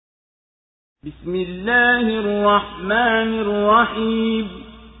بسم الله الرحمن الرحيم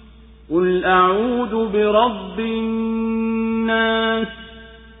قل أعوذ برب الناس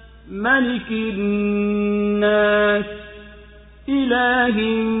ملك الناس إله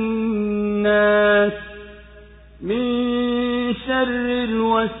الناس من شر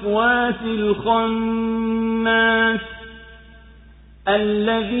الوسواس الخناس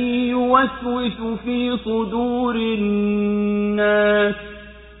الذي يوسوس في صدور الناس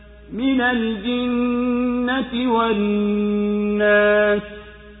من الجنة والناس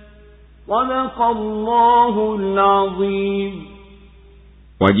صدق الله العظيم.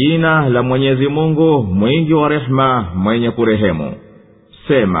 Kwa jina la Mwenyezi Mungu mwingi wa rehema mwenye kurehemu.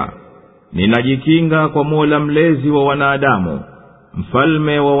 Sema, ninajikinga kwa Mola mlezi wa wanadamu,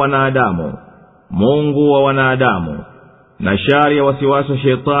 mfalme wa wanadamu, Mungu wa wanadamu, na shari ya wasiwasi wa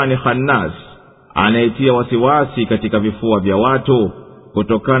shetani khannas, anayetia wasiwasi katika vifua vya watu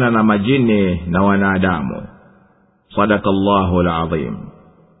kutokana na majini na wanadamu. Sadakallahu al-azim.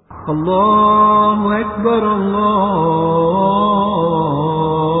 Allahu akbar,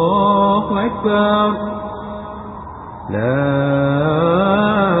 Allahu akbar.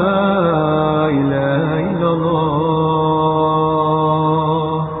 La ilaha illa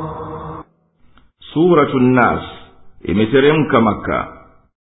Allah. Suratun Nas imeteremka Makka.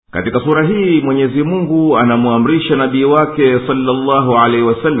 Katika sura hii Mwenyezi Mungu anamuamrisha nabii wake sallallahu alaihi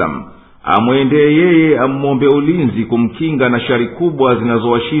wasallam amwendee yeye, amuombe ulinzi kumkinga na shari kubwa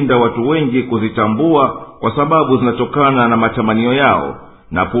zinazowashinda watu wengi kuzitambua, kwa sababu zinatokana na matamanio yao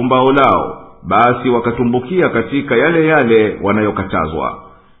na pumbao lao, basi wakatumbukia katika yale yale wanayokatazwa.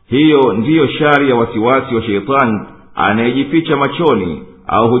 Hiyo ndiyo shari ya wasiwasi wa sheitani anayejificha machoni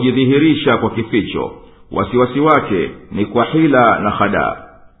au hujidhihirisha kwa kificho. Wasiwasi wake ni kwa hila na hadaa.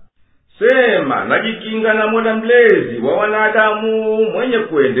 Sema, najikinga na Mola mlezi wa wanadamu mwenye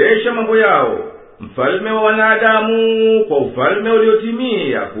kuendesha mambo yao, mfalme wa wanadamu kwa ufalme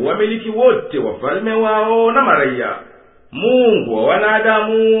uliotimia kuwamiliki wote wafalme wao na maraia, Mungu wa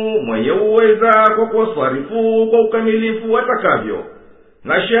wanadamu mwenye uweza kwa kuwasarifu kwa ukamilifu watakavyo,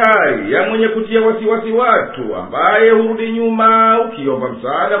 na shari ya mwenye kutia wasiwasi watu, ambaye hurudi nyuma ukiomba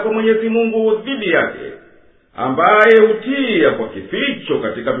msaada kwa Mwenyezi Mungu dhidi yake, ambaye hutia kwa kificho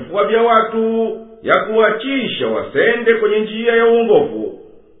katika vifua vya watu ya kuachisha wasende kwenye njia ya uongofu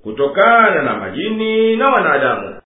kutokana na majini na wanadamu.